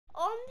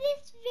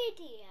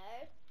video,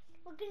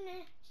 we're going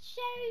to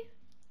show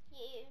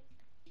you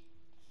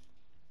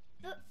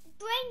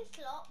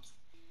Brainslops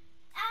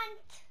and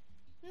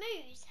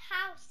Moo's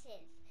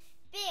houses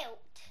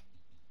built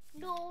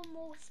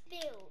normal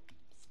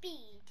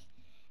speed,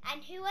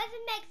 and whoever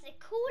makes the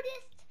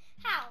coolest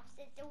house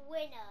is the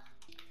winner.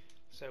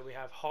 So we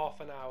have half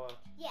an hour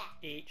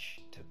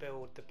each to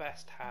build the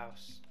best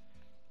house.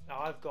 Now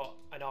I've got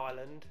an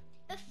island.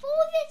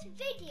 Before this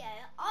video,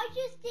 I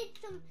just did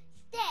some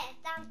stairs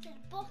down to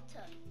the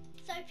bottom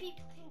so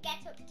people can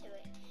get up to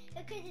it,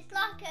 because it's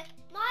like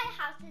my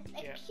house is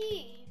a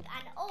cube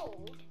and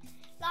old,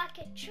 like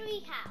a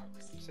tree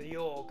house. So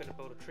you're going to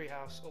build a tree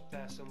house up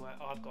there somewhere.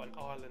 I've got an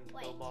island to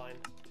build mine,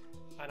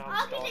 and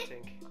I'm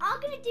starting. I'm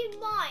going to do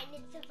mine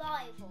in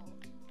survival.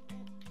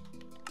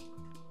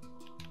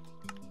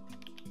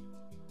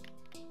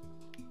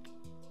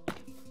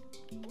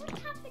 What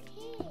happened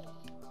here?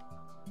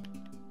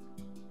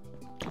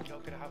 You're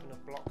not going to have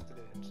enough blocks to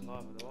do it in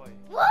survival, are you?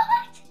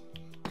 What?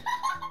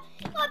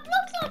 My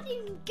blocks aren't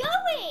even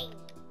going.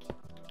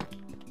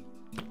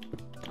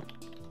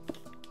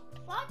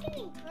 If I can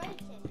increase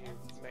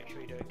it, make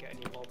sure you don't get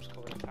any mobs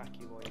come and attack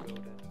you while you're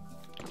building.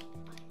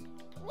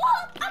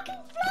 What? I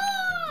can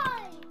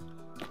fly!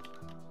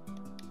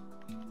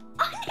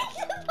 I'm in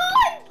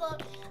survival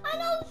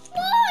and I'm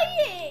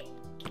flying!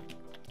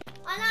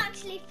 I'm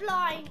actually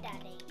flying,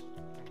 Daddy.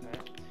 Okay.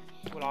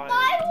 Well,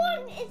 my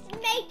one is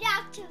made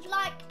out of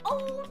like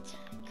old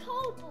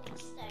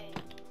cobblestone.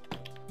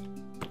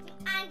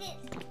 And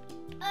it's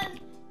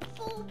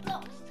 4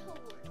 blocks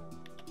tall.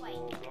 Wait.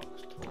 4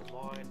 blocks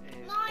tall. Mine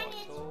is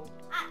tall.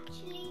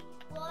 Actually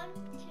 1,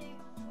 2,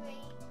 3.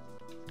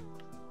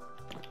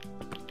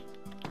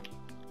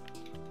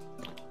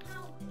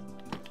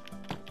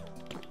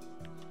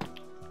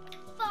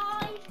 I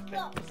 5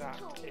 blocks that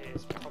tall.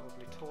 Is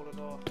probably tall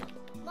enough.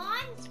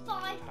 Mine's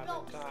 5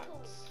 blocks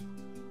tall.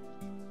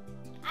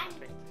 I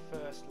think the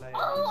first layer. Oh,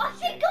 I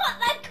forgot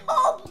the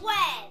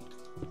cobwebs.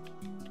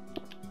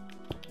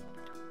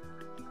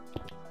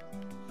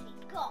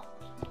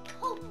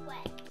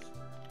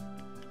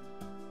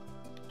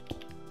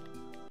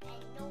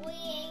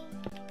 Annoying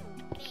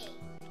me.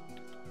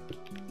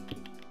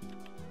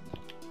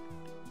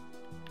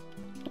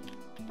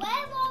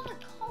 Where are the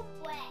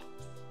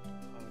cobwebs?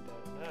 I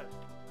don't know.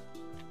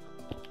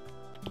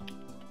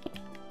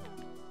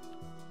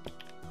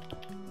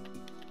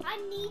 I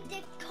need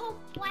the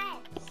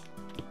cobwebs.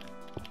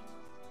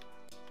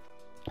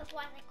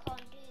 Otherwise I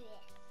can't do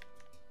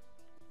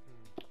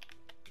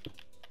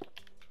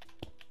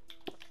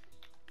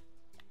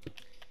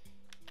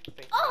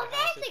it. Oh,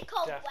 there's the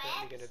cobwebs.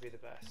 Definitely going to be the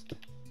best.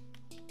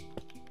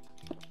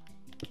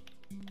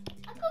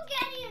 I can't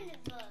get any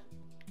of them.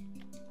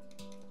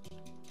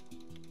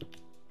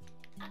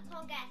 I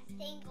can't get a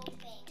single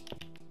thing.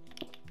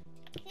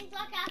 Seems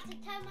like I have to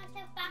turn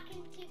myself back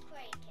into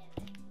creative.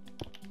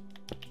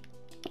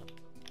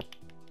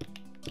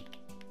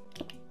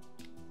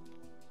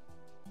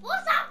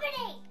 What's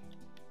happening?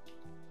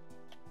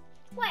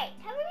 Wait,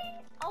 have we...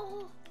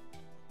 Oh.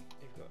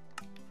 You've got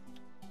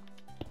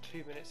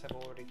 2 minutes have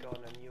already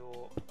gone, and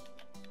you've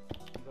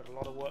got a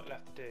lot of work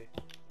left to do.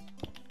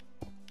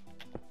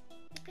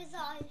 Because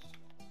I've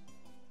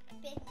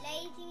been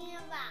lazing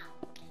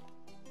around.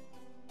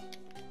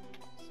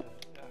 So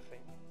I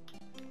think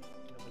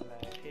another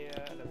layer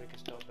here, and then we can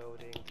start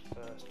building the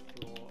first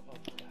floor of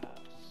the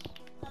house.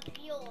 Of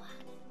your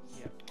house?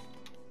 Yep.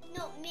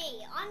 Not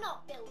me, I'm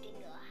not building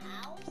your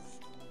house.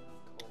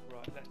 Cool,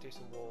 right, let's do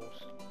some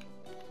walls.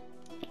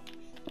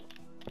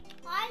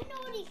 I'm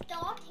already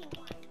starting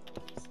my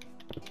walls.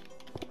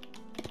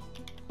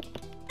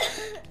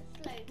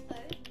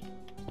 Slowpoke.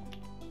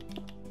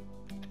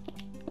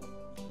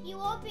 You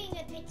are being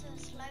a bit of a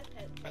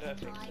slowpoke this time. I don't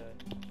think so.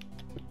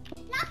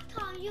 Last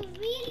time you're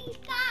really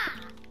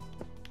fast.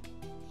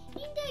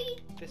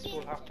 This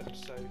will happen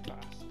so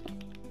fast.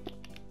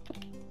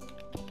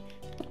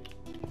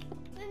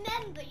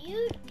 Remember,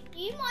 you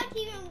might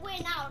even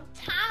win our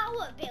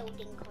tower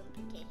building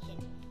competition.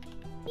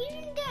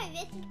 Even though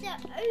this is the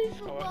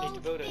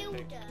overworld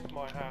builder.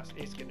 My house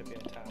is going to be a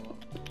tower.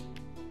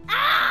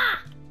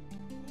 Ah!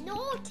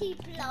 Naughty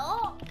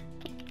block.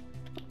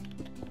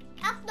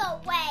 That's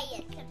not where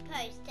it's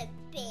supposed to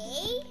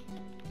be.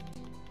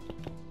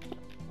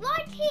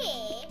 Right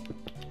here,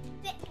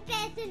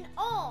 there's an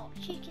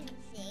arch you can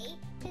see,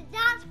 because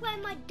that's where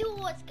my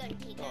door's going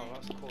to go. Oh,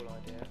 that's a cool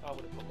idea. I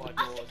would have put my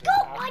I doors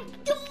forgot in my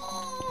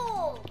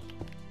door!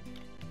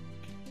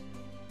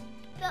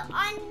 But I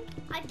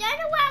don't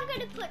know where I'm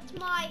going to put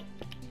my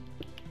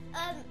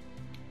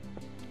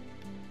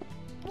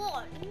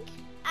wand.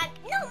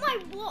 Not my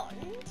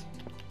wand.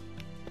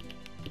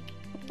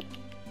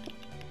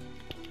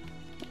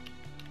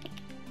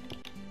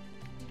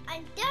 I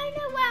don't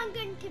know where I'm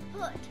going to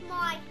put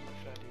my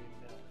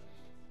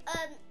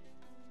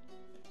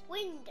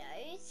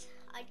windows.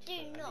 I do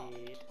not.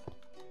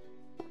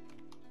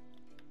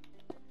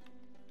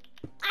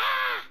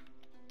 Ah!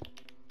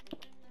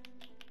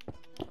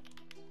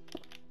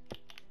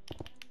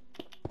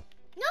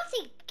 Not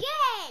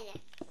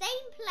again!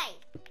 Same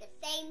place.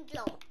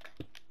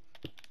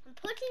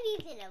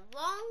 he's in the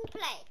wrong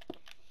place.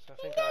 So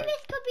I You think know,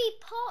 this could be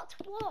part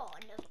 1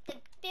 of the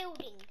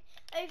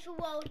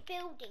overworld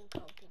building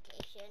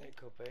competition. it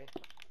could be.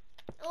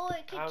 Or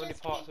it could How many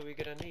just parts be, are we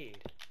going to need?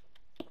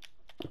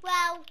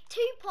 well,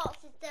 2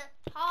 parts is the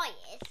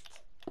highest.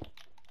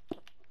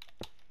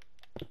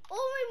 Or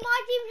we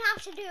might even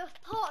have to do a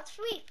part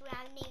 3 if we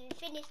haven't even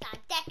finished our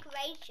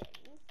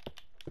decorations.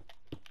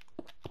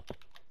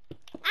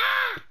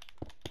 Ah!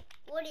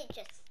 Would it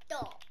just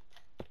stop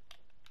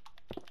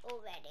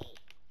already?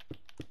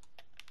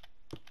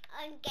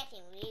 I'm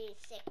getting really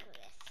sick of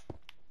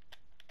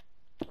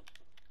this.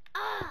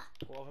 Ah!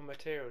 What other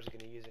materials are you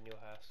going to use in your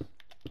house?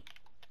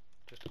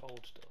 Just old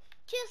stuff.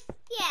 Just,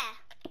 yeah.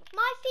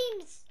 My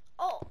theme's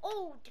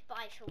old,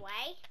 by the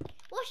way.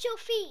 What's your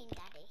theme,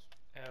 Daddy?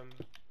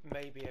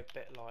 Maybe a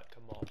bit like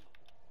a mob.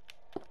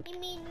 You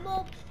mean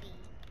mob theme?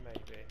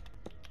 Maybe.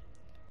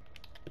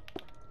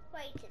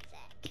 Wait a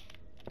sec.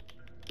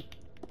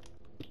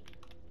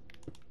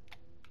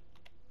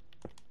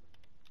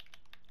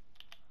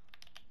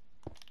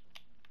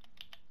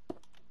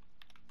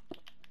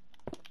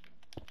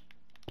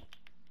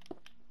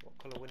 What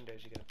colour windows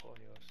are you going to put on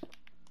yours?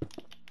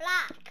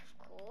 Black,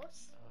 of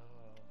course.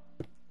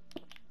 Oh.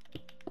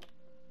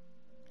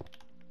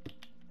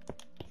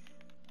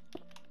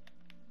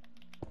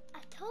 I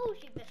told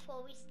you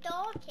before we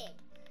started.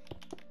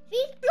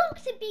 These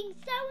blocks are being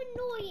so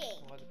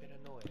annoying. Why has it been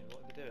annoying?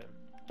 What are they doing?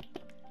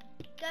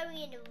 Going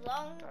in the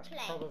wrong That's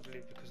place.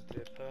 probably because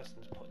the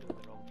person's putting them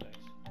in the wrong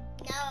place.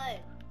 No.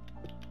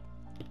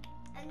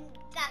 And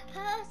that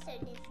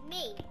person is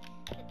me.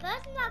 The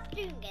person that's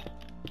doing it,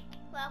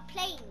 well,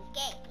 playing the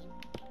game,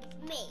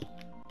 is me.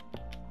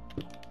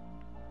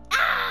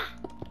 Ah!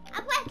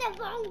 I pressed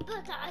the wrong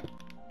button.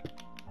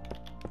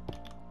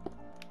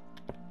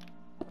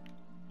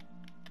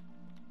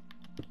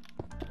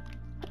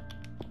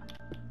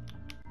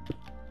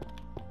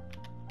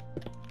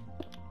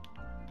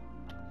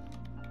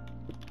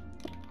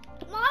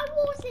 My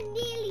walls are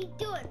nearly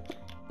done.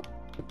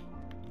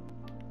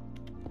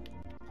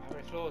 How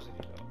many floors have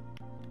you got?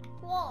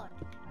 1.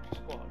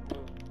 Just one.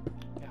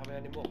 Will you have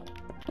any more?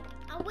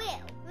 I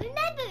will.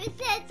 Remember, it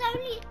says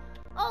only.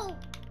 Oh,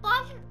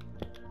 but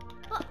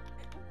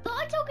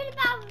I'm talking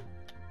about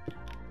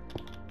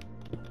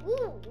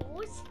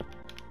walls.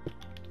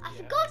 I Yeah.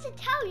 forgot to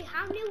tell you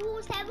how many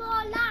walls there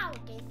are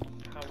allowed in.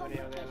 How many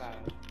are they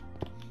allowed?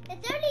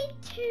 There's only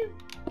 2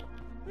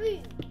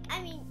 rooms.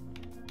 I mean,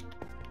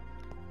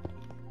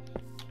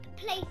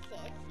 places.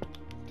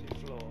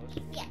 2 floors.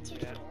 Yeah, 2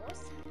 Yeah.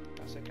 floors.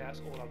 That's okay, that's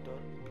all I've done.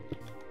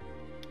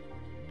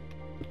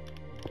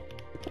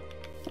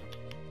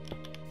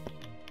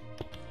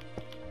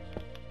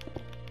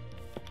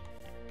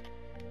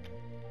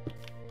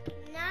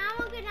 Now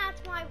I'm going to add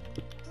my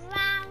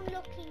brown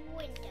looking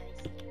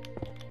windows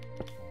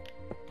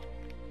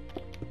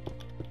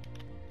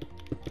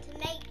to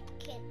make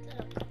it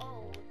look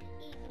old,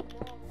 even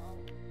more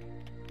old.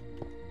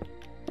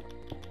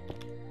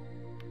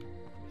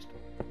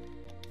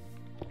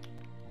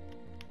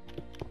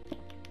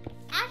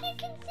 As you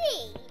can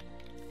see,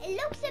 it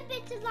looks a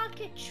bit like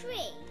a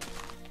tree,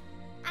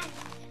 and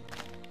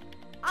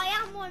I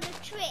am on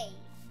a tree.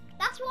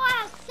 That's why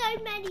I have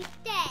so many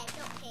stairs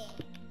up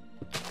here.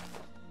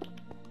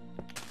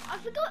 I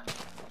forgot,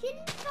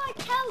 didn't I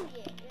tell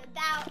you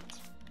about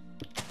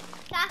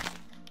that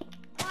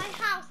my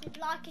house is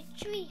like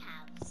a tree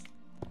house?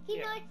 You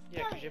know, it's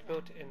Yeah, because you that.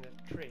 built it in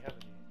the tree,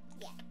 haven't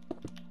you?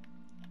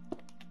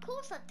 Of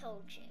course I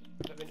told you.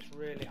 That means it's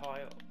really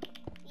high up.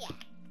 Yeah,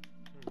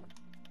 Hmm.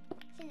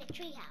 it's in the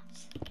tree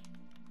house.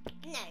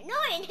 No,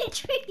 not in the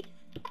tree.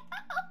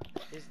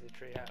 Is the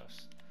tree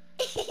house?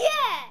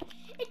 Yeah,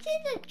 it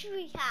is a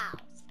tree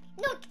house.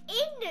 Not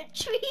in the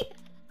tree.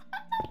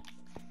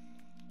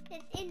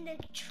 It's in the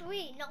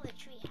tree, not the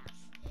tree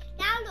house.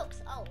 Now it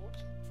looks old.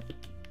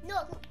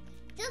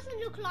 Doesn't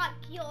look like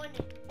you're in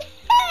a...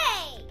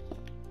 Hey!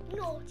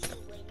 Naughty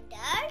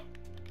window.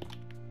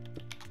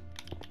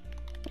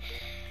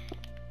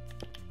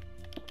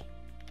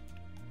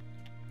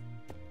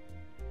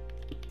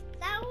 Is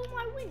that all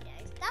my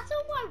windows? That's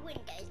all my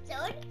windows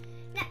done.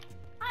 Now,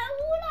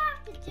 all I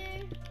have to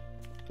do...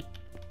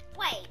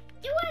 Wait,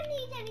 do I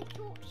need any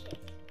torches?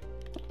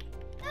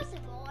 First of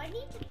all, I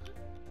need to put...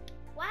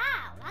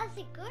 Wow, that's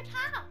a good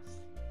house.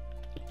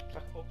 It's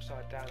like an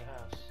upside down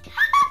house.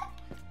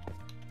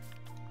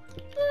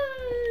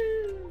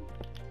 Boo!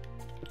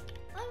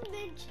 I'm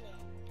mentioning.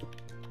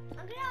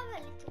 I'm gonna have a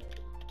little peek.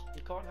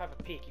 You can't have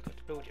a peek, you've got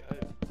to build your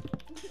own.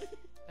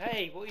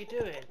 Hey, what are you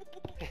doing?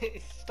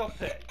 Stop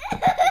it. You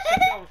set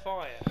it on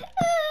fire.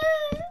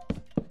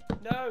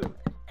 No!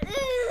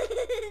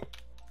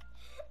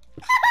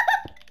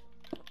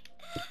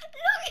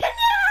 Look at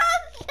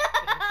that!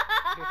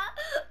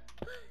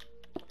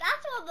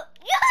 That's what the...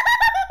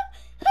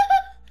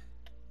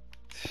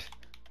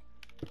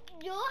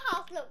 Your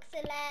house looks You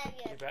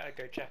hilarious. better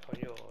go check on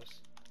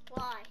yours.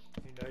 Why?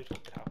 Who knows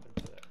what could happen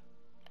to it?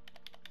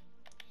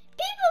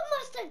 People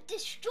must have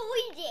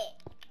destroyed it,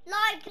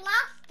 like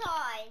last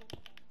time.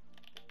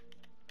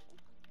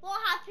 What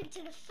happened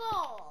to the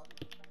farm?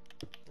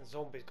 The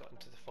zombies got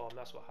into the farm,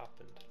 that's what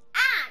happened.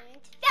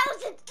 And there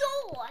was a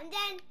door, and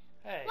then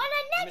Hey, when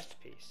I missed a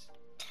piece.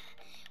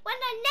 when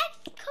I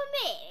next come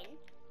in,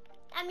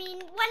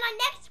 when I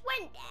next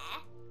went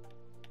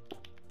there,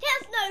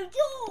 there's no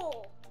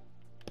door.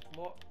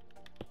 What?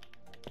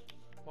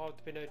 Why would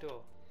there be no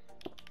door?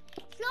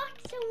 It's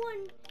like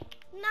someone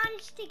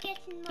managed to get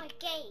in my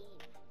game.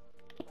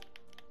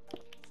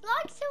 It's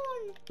like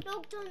someone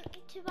logged on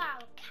to our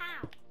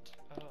account.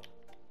 Oh,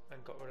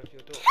 and got rid of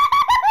your door.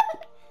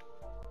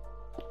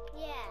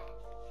 Yeah,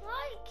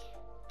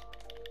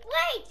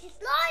 it's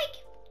like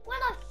when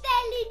I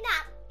fell in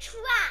that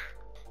trap.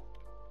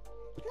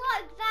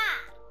 Like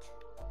that.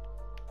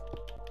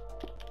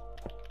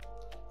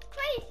 It's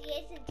crazy,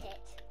 isn't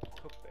it?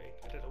 Could be.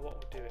 I don't know what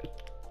would do it.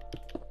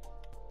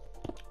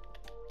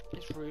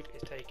 This roof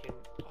is taking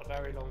a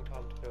very long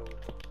time to build.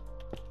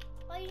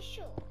 Are you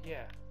sure?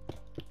 Yeah.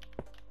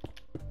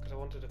 Because I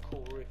wanted a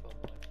cool roof on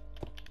mine.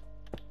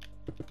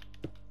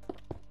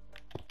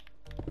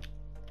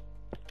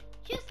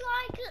 Just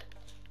like,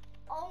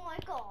 oh my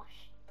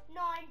gosh,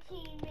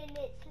 19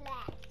 minutes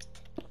left.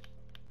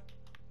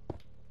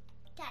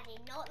 Daddy,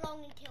 not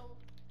long until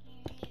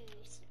you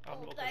lose. I'm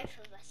Or not both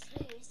of us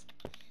lose.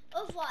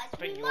 Otherwise,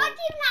 we think might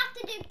even have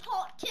to do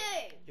part 2.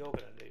 You're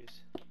gonna lose.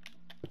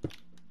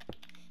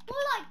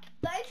 More like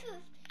both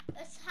of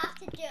us have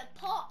to do a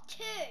part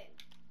 2.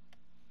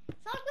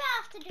 It's like we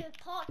have to do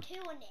a part 2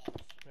 on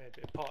it.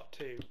 Maybe part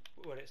 2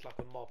 when it's like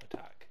a mob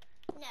attack.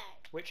 No.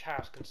 Which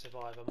house can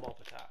survive a mob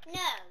attack?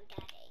 No,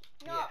 Daddy.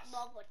 Not Yes.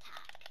 mob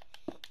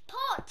attack.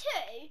 Part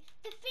 2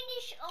 to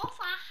finish off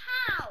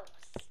our house.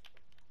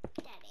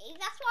 Daddy,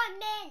 that's what I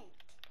meant.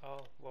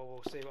 Oh, well,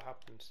 we'll see what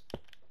happens.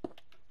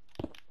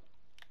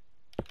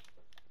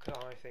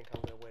 Because I think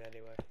I'm going to win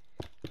anyway.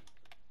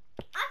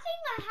 I think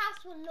my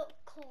house will look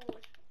cool.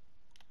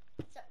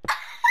 So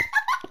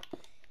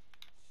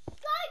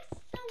it's like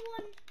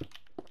someone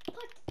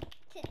put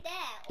it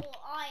there, or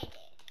I did.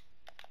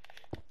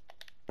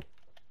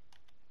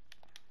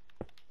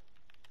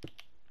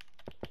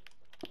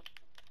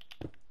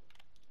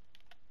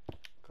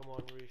 Come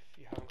on, Ruth,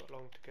 you haven't got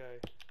long to go.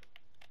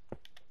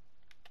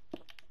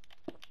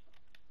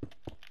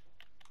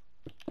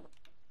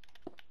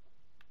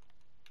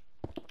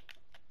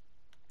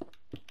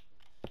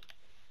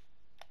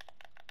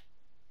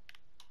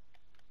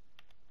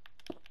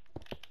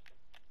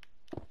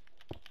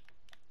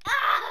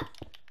 Ah!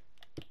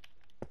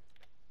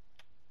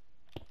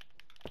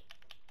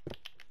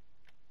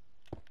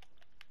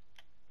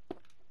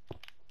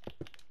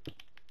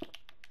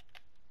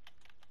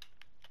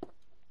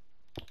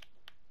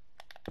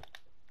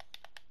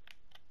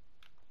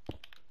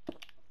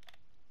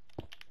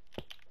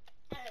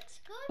 That looks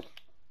good.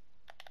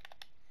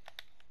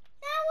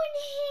 Now in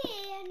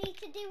here I need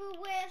to do it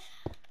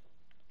with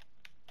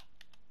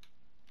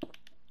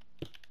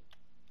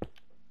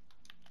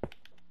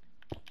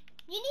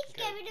you need to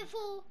get Okay. rid of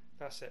all.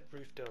 That's it,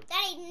 roof done.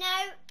 Daddy,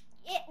 no,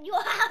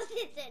 your house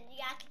isn't.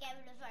 You have to get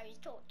rid of those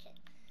torches.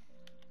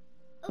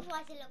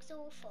 Otherwise it looks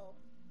awful.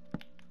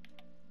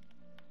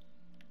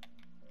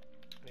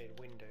 I need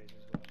windows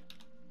as well.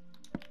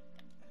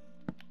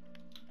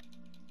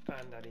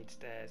 And I need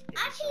stairs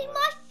inside. Actually,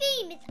 my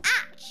theme is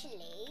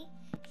actually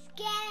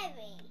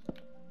scary.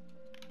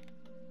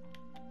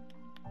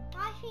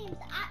 My theme's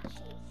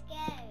actually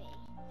scary.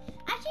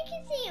 As you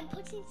can see, I'm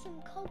putting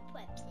some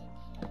cobwebs in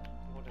here.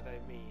 What do they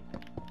mean?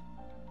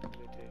 What do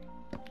they do?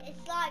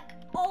 It's like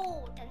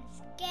old and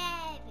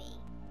scary.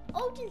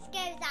 Old and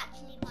scary is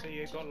actually my So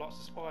you've got lots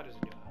of spiders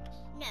in your house?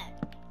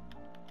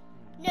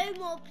 No. No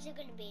mobs are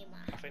going to be in my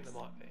house. I think there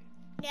might be.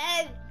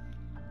 No.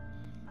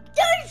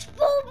 Don't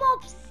spawn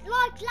mobs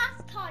like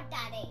last time,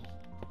 Daddy.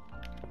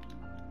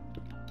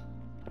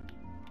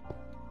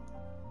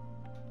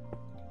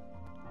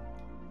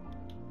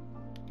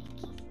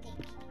 Sticky,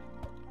 sticky.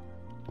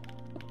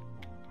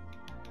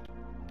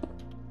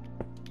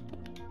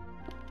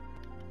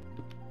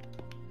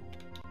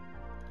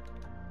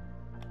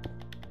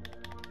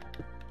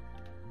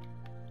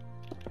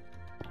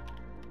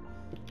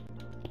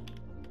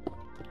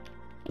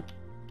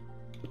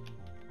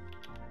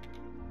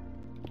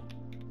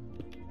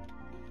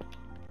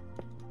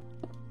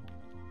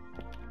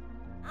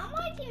 I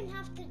might even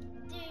have to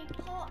do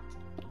part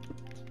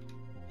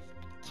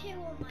 2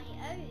 on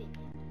my own.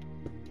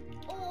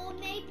 Or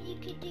maybe you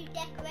could do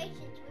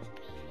decorations with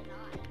me if you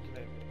like.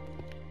 Maybe.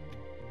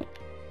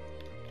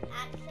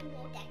 Add some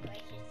more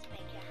decorations to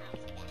make your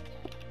house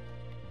better.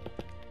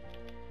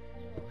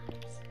 Your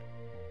house.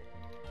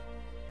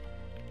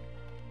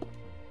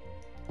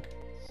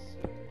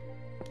 So,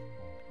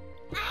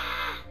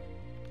 Ah!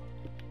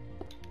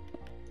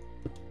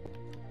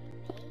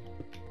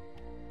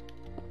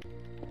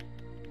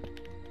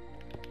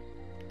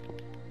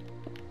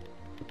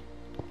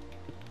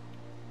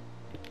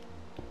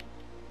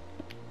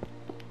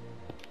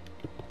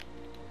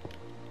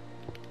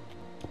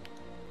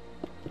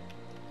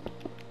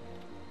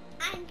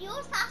 And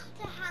yours has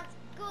to have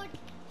good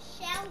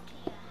shelter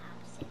your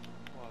house in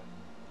why?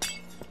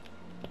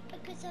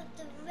 because of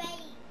the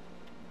rain.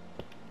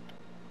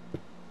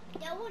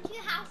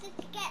 houses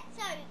to get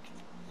soaked.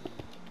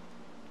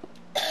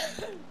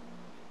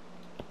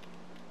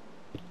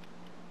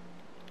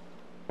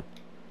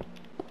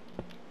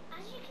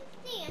 As you can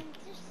see, I'm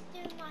just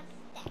doing my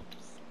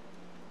steps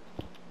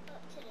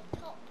up to the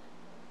top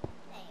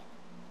there.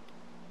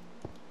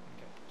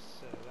 Okay,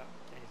 so that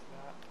is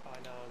that. I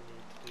now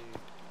need to do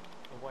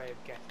a way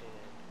of getting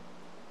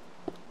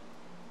in.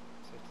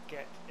 So to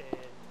get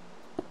in,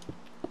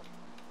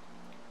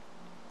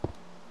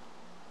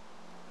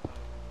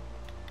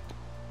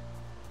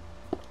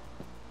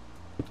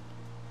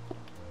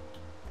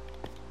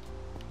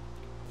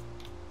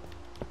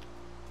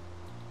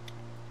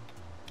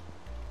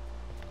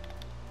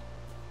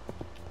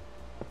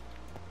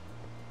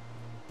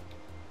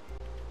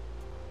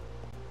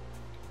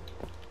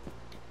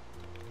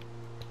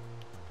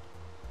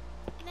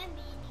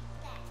 Remember, you need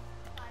stairs.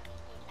 Like we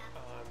did last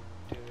time.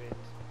 I'm doing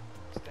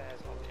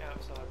stairs on the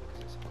outside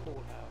because it's a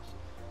cool house.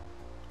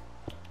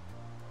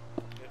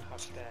 We don't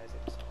have stairs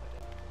inside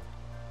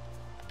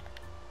anymore.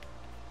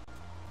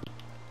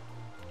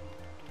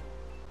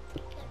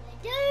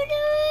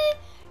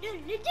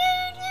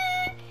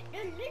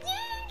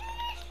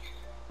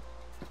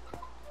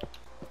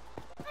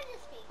 I'm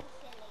just being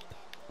silly then.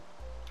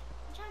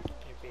 I'm trying to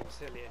You're make being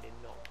silly and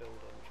you're not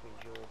building, which means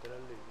you're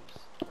gonna lose.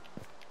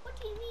 What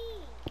do you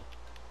mean?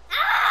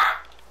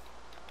 Ah!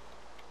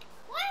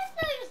 Why is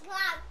those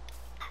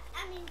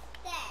I mean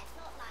stairs,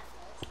 not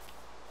ladders.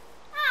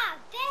 Ah,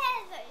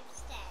 there those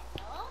stairs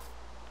are.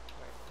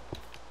 Wait,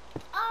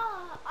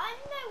 Oh, I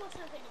know what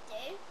I'm gonna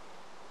do.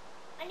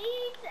 I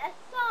need a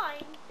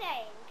sign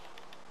saying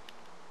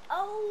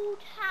old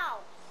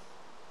house.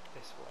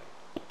 this way.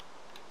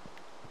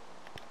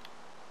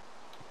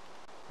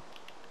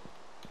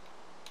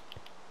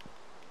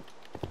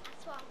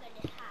 That's what I'm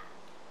gonna have.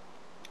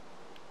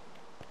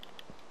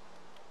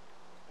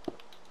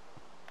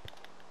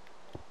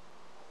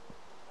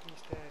 These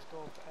stairs go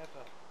on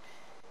forever.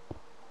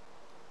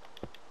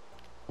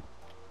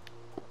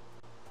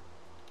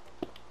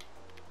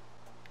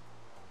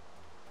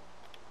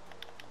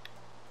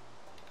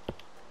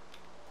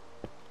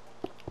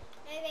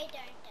 No, they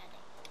don't, Daddy.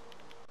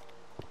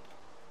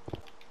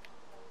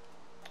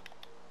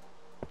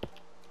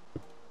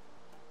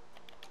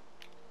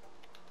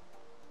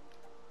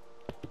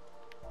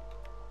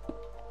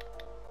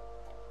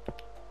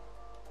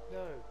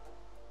 No.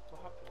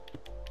 What happened?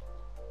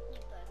 You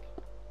broke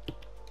it.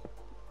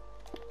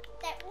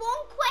 That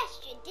one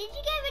question. Did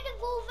you get rid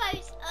of all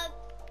those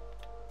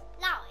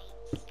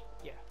lights?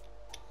 Yeah.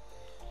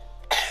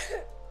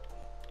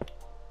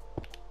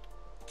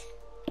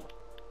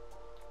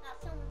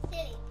 That's someone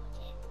silly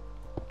put in.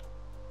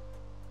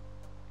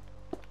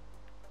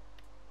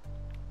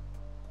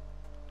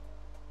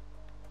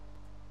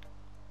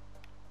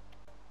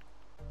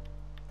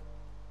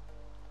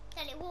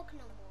 Daddy, walk no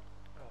more.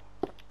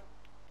 Oh.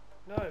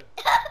 No.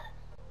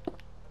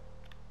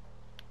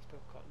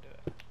 Still can't do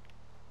it.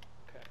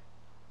 Okay.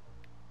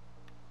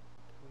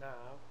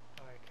 Now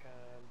I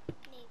can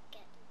Need to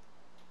get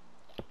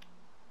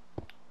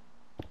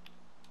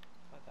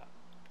like that.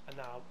 And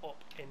now I'm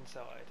up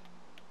inside.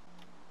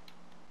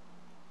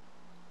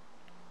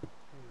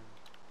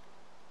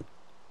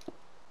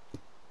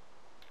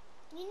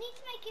 You need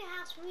to make your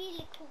house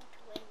really cool to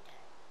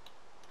window.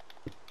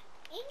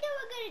 Even though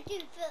we're going to do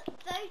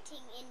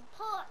voting in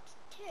part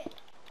 2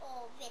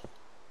 or this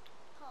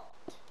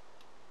part.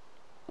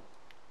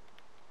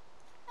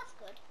 That's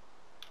good.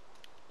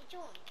 It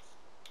joins.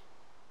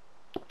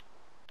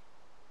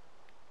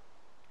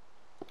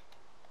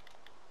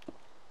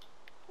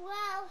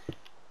 Well,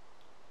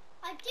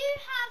 I do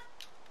have.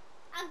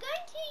 I'm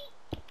going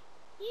to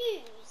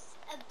use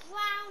a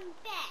brown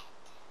bed.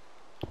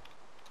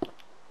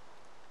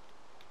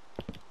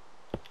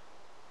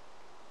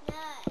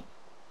 No.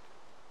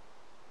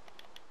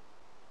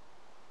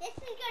 This is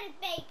going to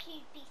make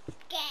you be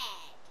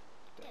scared.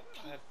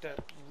 I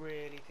don't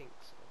really think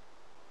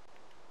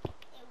so.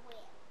 It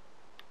will.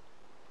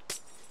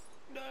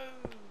 No!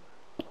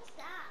 What's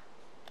that?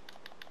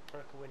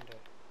 Broke a window.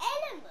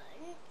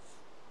 Elements?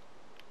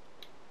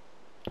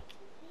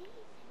 Please,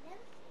 I've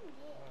never seen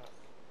this.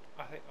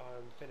 I think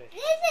I'm finished.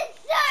 This is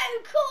so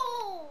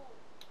cool!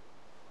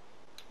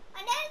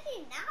 I've never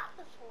seen that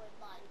before in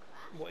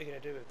Minecraft. What are you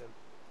going to do with them?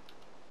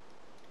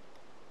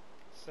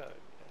 So,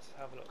 let's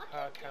have a look. What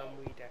How do you can do?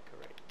 we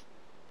decorate?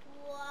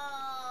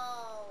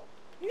 Whoa!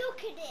 Look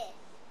at this!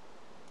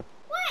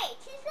 Wait,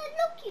 is a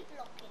lucky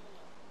block in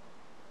here?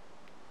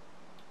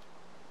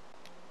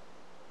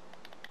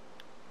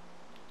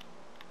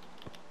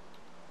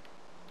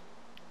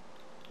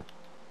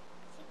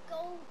 It's a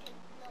golden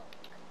block.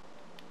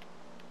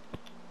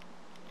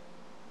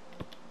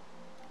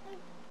 Oh.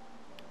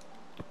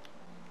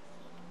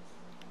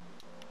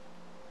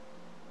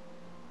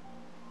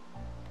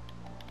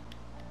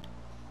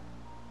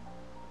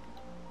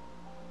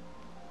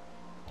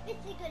 This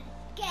is gonna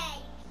scare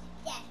you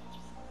to death if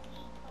you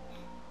sleep on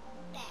that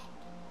bed.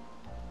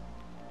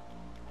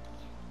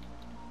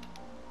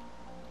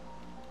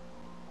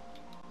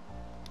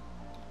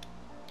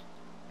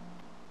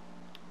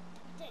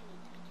 Don't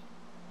need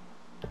that.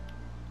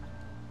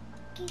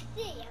 you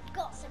see, I've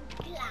got some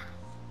glass.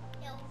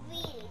 It'll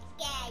really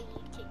scare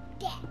you to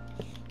death.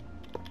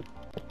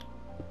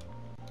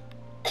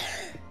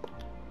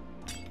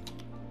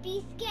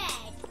 Be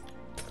scared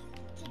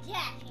to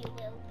death, you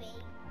will be.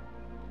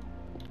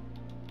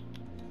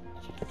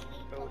 If you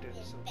sleep on Building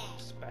this something bed.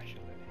 special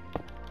in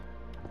here.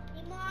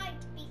 You might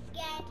be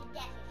scared to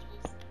death if you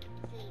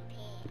sleep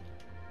here.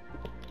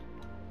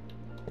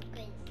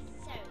 Because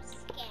it's so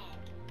scary.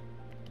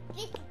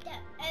 This is the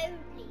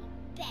only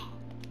bed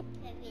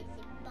there is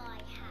in my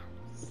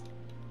house.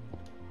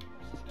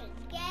 Which is going to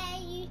scare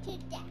you to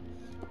death.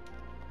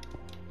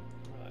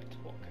 Right,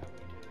 what can we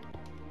do?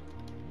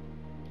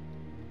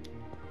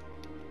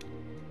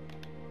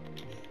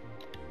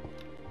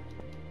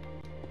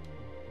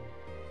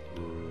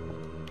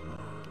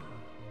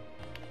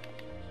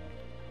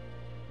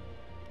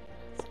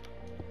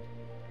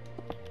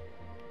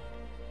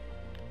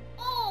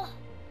 Oh!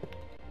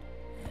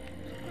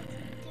 What's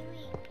he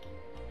doing?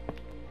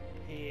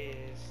 He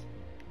is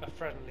a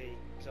friendly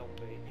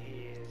zombie.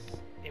 He is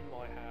in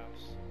my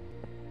house.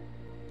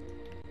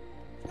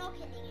 It's not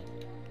killing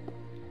anyone.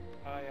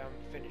 I am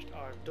finished.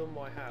 I've done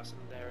my house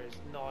and there is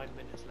 9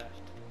 minutes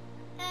left.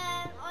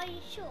 Are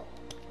you sure?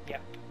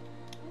 Yep,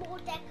 More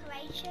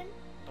decoration?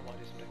 I might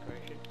do some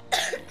decoration.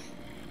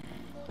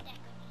 More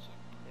decoration.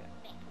 Yeah.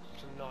 Make me.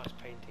 Some nice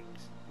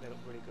paintings. They look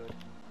really good.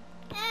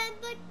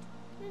 But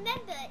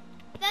remember,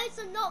 those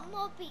are not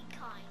mobby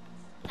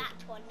kinds.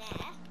 That one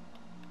there.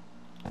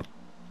 And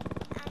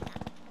that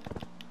one.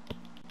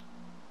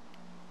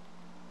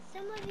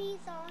 Some of these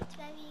aren't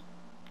very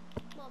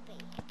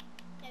mobby.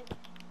 No,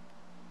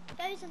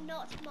 those are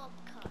not mob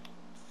kinds.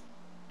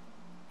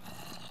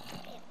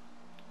 Here.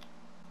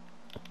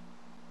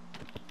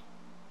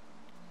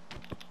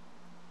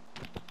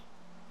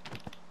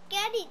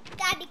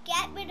 Daddy,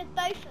 get rid of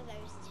both of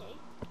those two.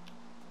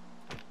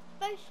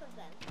 Both of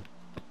them.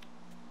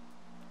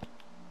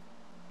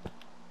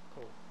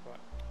 Cool, right.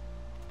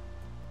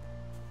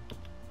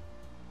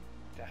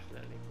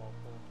 Definitely more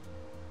cool.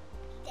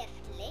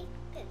 Definitely.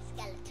 Good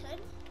skeleton.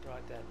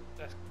 Right then,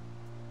 let's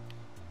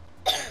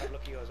have a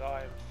look at yours.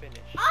 I am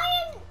finished.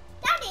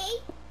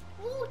 Daddy,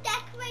 more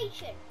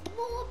decoration.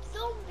 More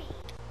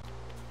zombies.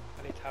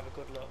 I need to have a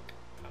good look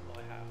at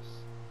my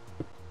house.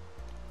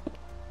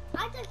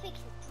 I don't think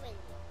it's brilliant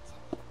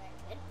at the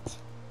moment.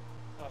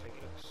 I think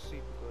it looks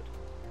super good.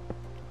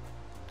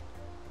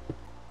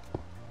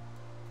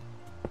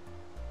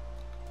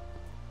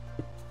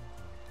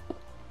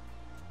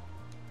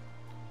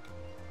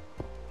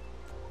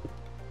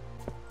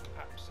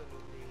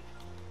 Absolutely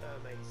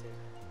amazing.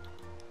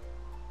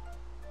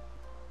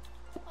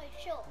 Are you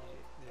sure?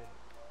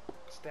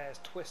 The stairs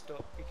twist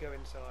up, you go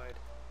inside.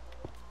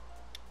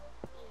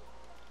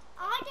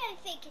 I don't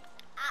think it's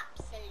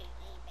absolutely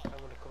I'm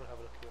going to come and have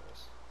a look at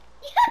yours.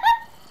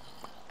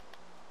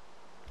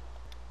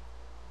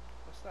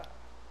 What's that?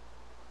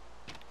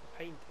 A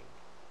painting.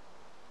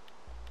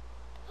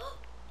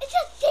 It's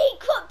a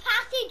secret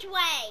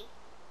passageway.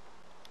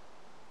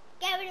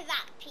 Get rid of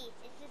that piece.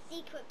 It's a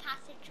secret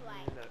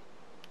passageway. No.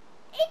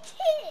 It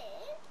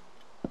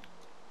is.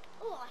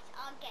 Oh,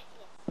 I'll get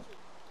it. Secret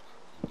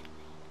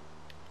passageway.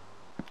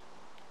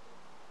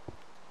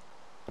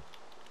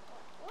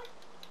 What?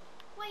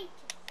 Wait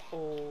a sec.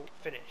 All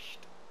finished.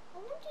 I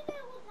want to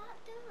know what that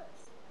does.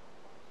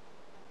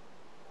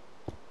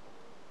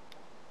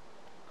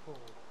 Cool.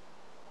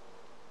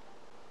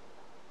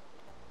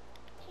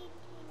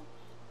 Painting.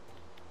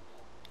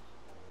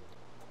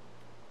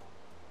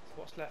 So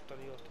what's left on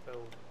yours to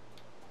build?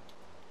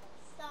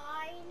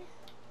 Sign.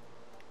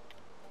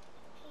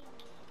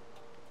 Painting.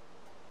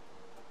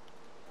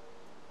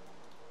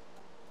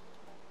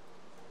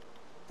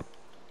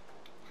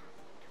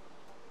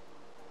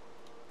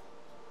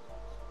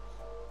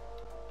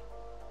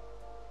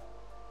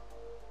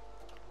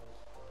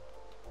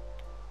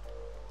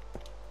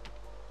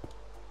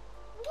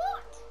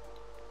 What?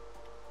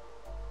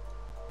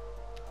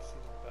 See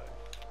them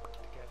both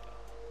together.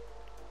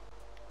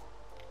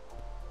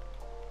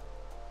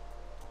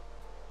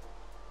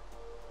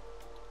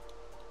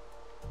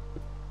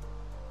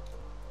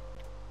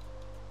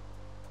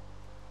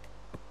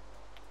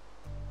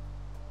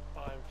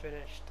 I'm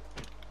finished.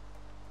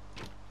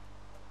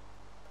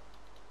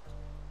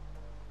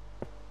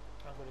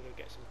 I'm going to go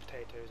get some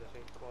potatoes, I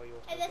think, while you're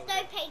And still there's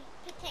no building.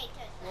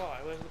 potatoes.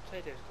 Why? Where's the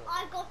potatoes gone?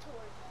 I got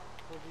all of them.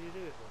 What did you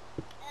do with them?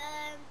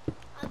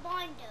 I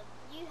mined them.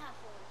 You have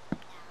all of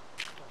them now.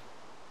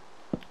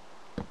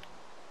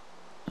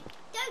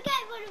 Don't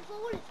get rid of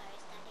all of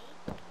those, Daddy.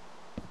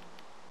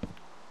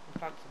 And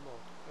plant some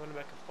more. I want to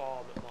make a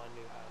farm at my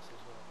new house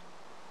as well.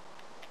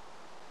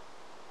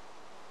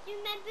 You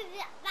remember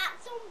that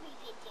zombie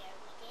video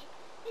we did?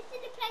 This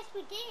is the place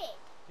we did.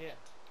 Yeah.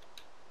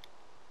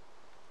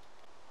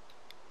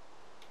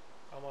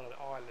 I'm on an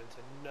island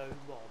so no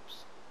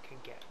mobs can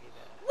get me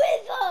there.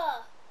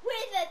 River!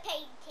 River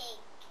painting.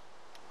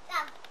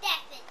 That's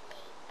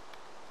definitely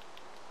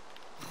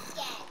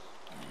scary.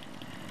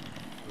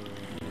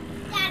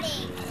 Daddy,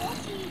 what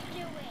are you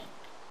doing?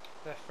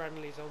 They're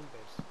friendly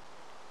zombies.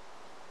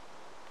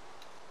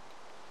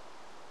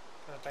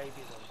 that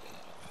baby zombie.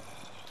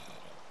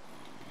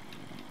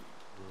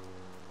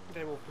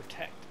 They will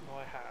protect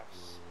my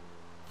house.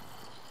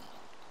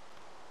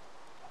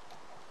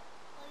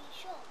 Are you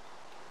sure?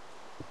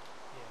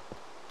 Yeah.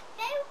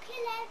 They will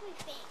kill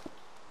everything.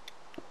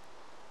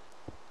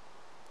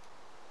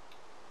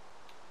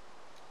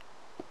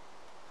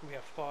 We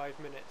have 5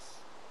 minutes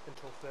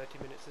until 30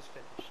 minutes is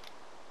finished.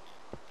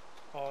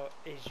 Or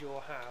is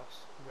your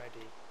house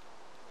ready?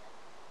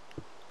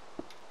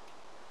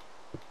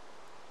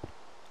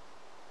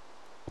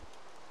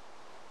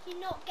 Do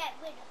not get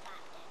rid of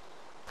that,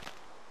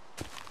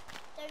 Daddy.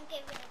 Don't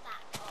get rid of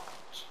that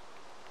arch.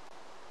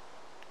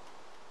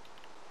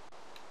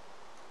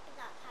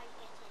 That's how you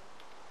get in.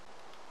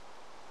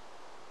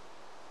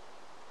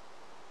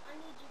 I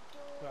need your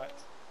door. Right.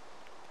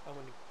 I'm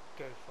gonna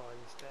go find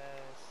the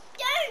stairs.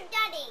 Don't,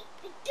 Daddy!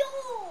 The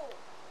door!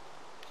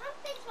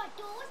 Haven't finished my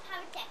doors,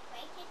 haven't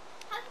decorated,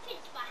 haven't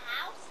finished my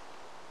house.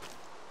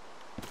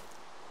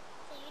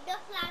 So you're not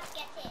allowed to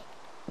get in.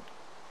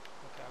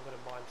 Okay, I'm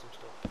gonna mine some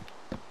stuff.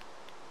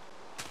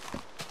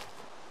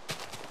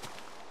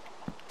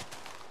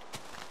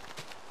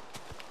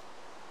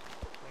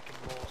 Making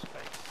more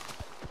space.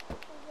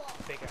 For what?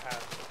 Bigger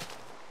house.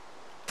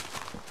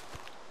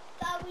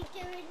 So are we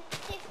doing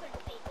different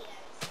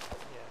videos?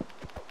 Yeah.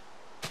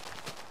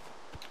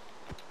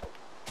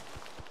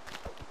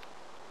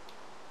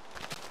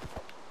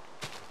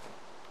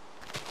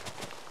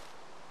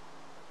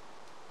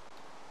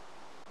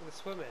 We're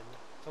swimming.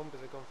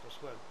 Zombies are gone for a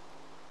swim.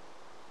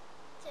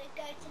 So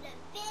go to the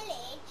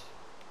village.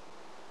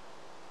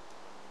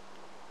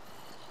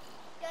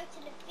 Go to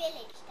the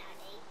village,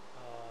 Daddy.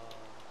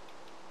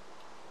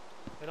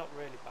 They're not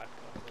really bad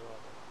guys, though, are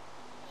they?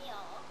 They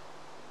are.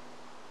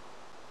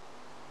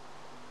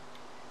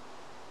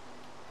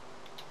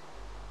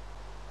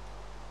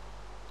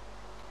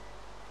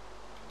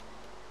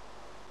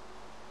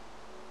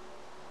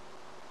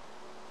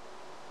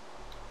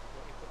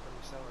 What you put on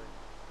your sign?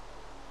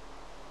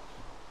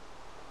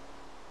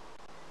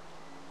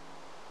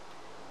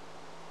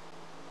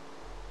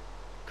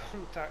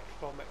 Contact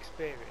from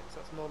experience.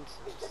 That's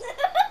nonsense.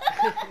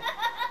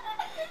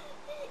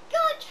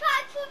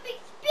 Contract from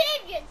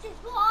experience is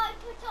what I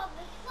put on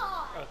the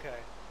side.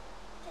 Okay.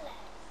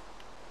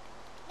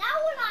 Now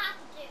all I have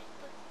to do is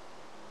put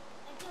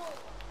a door.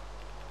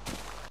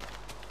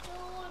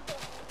 Door.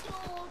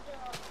 Door.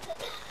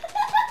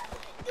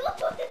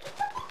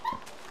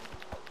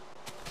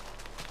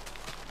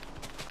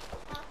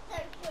 That's so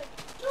good.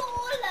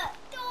 Toilet.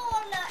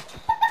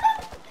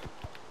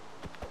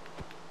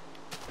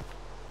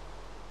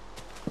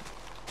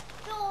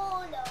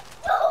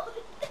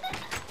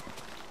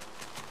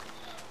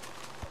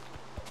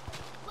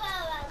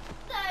 Well, that's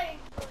so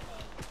funny.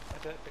 I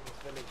don't think this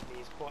village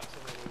needs quite so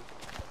many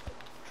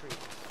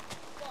trees.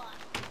 What?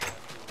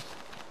 Trees.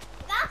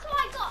 That's why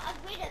I got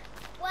rid of.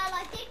 Well,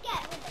 I did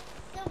get rid of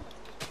some of them.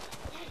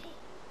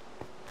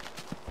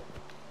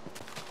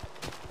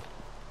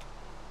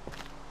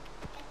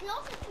 There's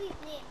lots of trees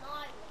near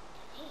my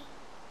room.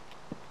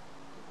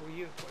 Well,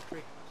 you've got a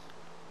tree house.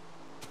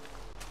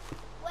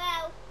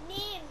 Well,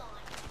 near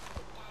mine,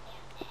 Daddy,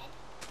 I said.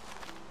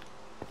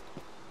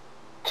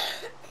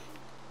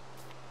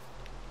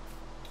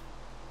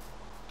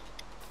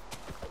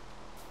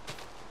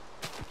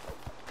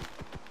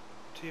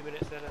 2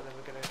 minutes then, and then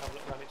we're going to have a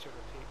look around each other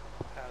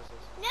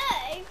houses.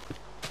 No!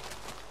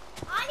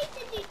 I need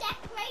to do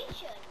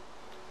decoration.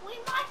 We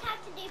might have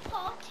to do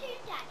part 2,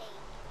 Daddy.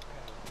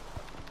 Okay.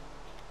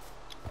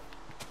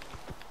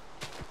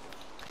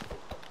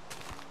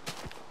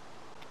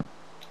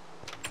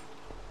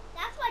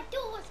 That's why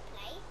doors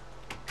placed.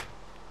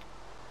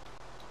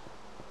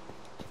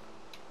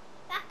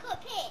 Back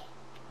up here.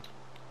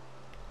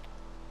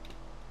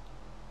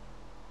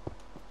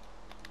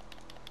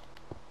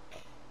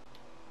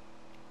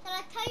 Shall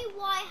I tell you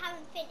why I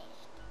haven't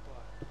finished?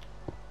 Why?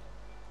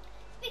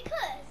 It's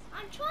because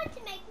I'm trying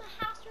to make my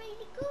house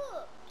really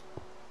good.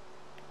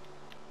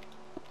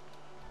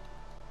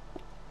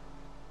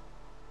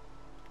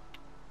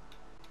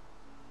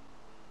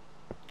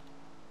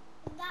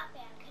 And that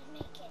way I can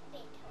make it a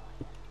bit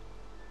higher.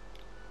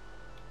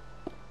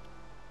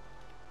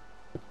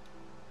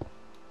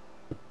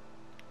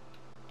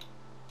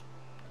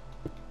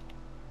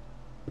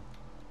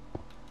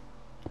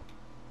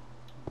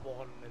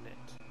 One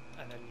minute,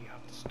 and then you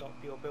have to stop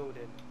your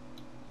building.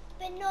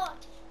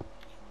 But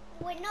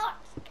we're not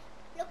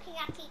looking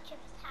at each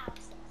other's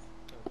houses.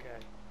 Okay.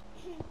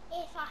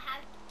 If I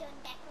have done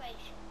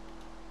decoration.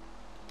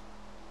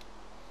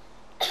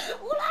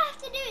 All I have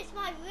to do is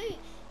my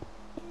roof.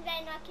 And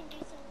then I can do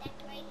some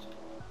decoration.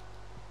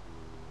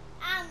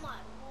 And my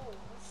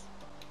walls.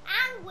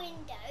 And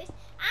windows.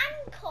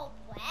 And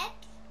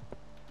cobwebs.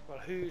 Well,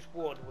 who's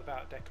won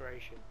without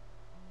decoration?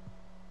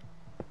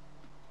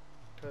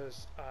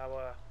 Because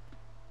our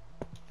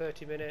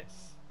 30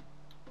 minutes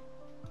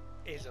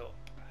is up.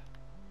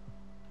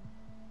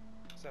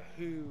 So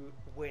who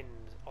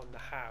wins on the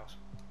house?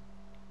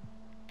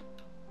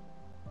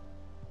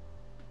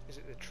 Is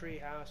it the tree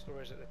house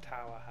or is it the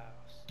tower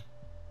house?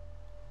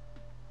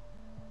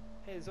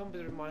 Hey, the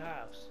zombies are in my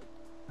house.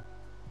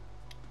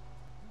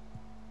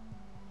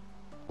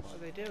 What are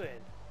they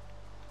doing?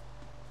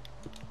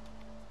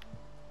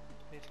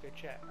 Need to go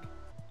check.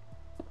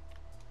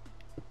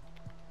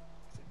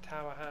 Is it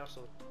Tower House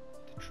or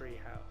the Tree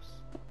House?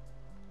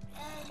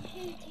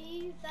 Who do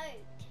you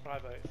vote? I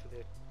vote for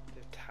the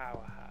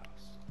Tower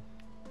House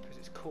because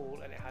it's cool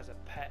and it has a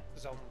pet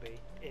zombie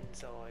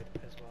inside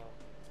as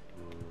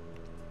well.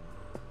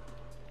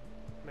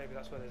 Maybe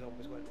that's where the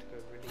zombies went to go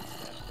release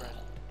their friend.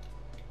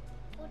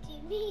 What do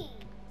you mean?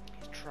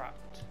 He's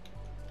trapped.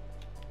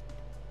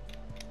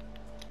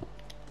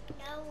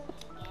 No one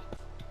can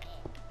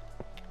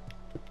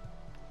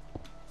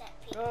get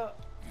it. Oh,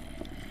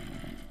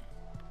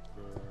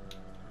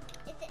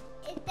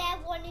 Is there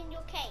one in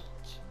your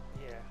cage?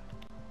 yeah.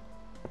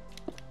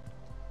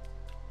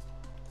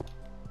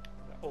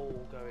 They're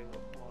all going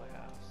up my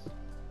house.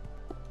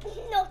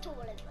 Not all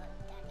of them,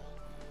 Daddy.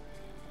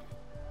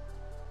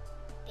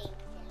 Being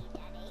silly,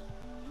 Daddy.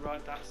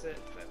 Right, that's it.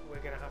 But we're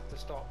going to have to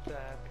stop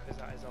there because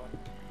that is on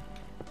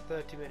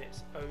 30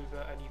 minutes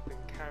over and you've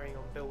been carrying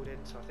on building,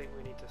 so I think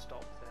we need to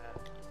stop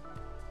there.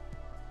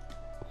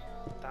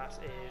 Oh, That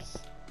is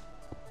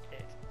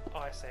it.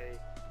 I say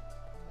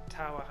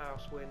Tower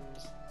House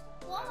wins.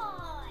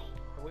 why?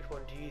 And which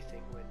one do you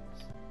think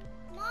wins?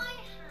 My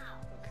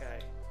house. Okay.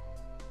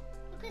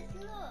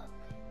 Because look,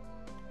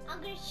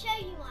 I'm going to show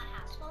you my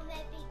house from the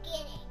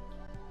beginning.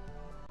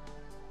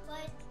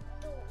 Where's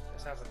the door?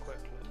 Let's have a quick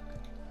look.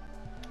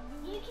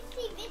 You can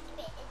see this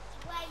bit,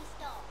 it's where you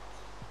start.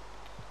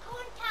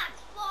 Contact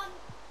from,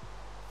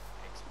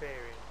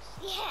 Experience.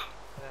 yeah.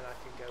 And then I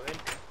can go in.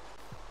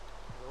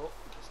 Oh,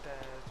 the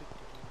stairs.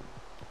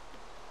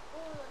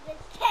 All of the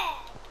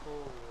stairs.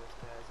 Oh, the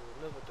stairs. There's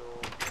another door.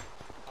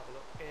 Have a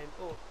look in.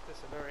 Oh,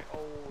 there's a very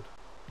old,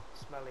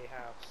 smelly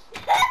house.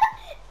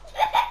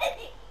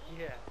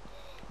 Yeah.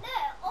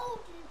 No, old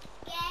and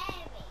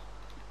scary.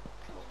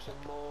 Up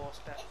some more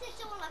steps. It's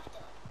a shawl I've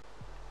done.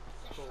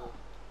 It's a Cool. shawl.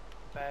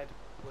 Bed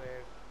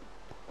with.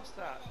 What's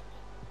that?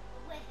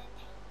 With a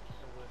painting.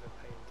 A weather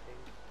painting.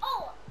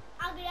 Oh,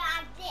 I'm going to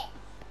add this.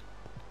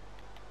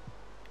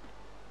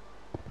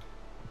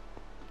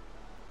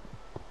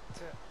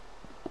 That's it.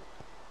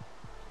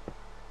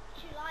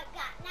 Do you like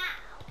that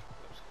now?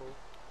 Looks cool.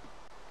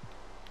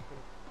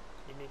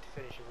 You need to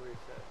finish your roof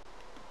though.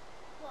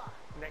 What?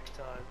 Next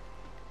time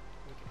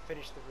we can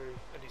finish the roof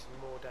and do some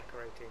more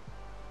decorating.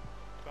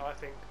 But I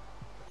think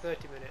for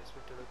 30 minutes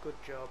we've done a good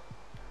job.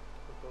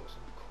 We've built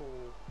some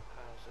cool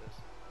houses.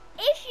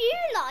 If you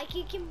like,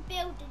 you can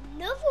build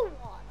another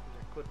one.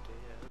 We could do,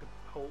 yeah. We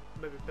could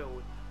maybe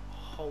build a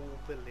whole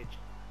village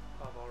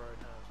of our own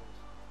houses.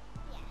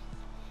 Yes.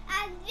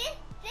 And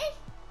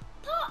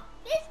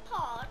this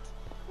part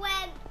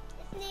where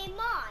it's near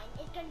mine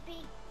is going to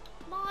be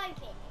my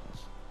village,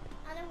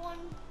 and the one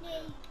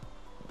near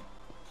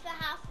the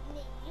house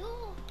near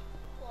your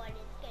one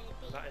is going to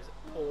be. That is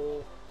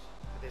all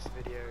for this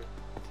video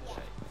today.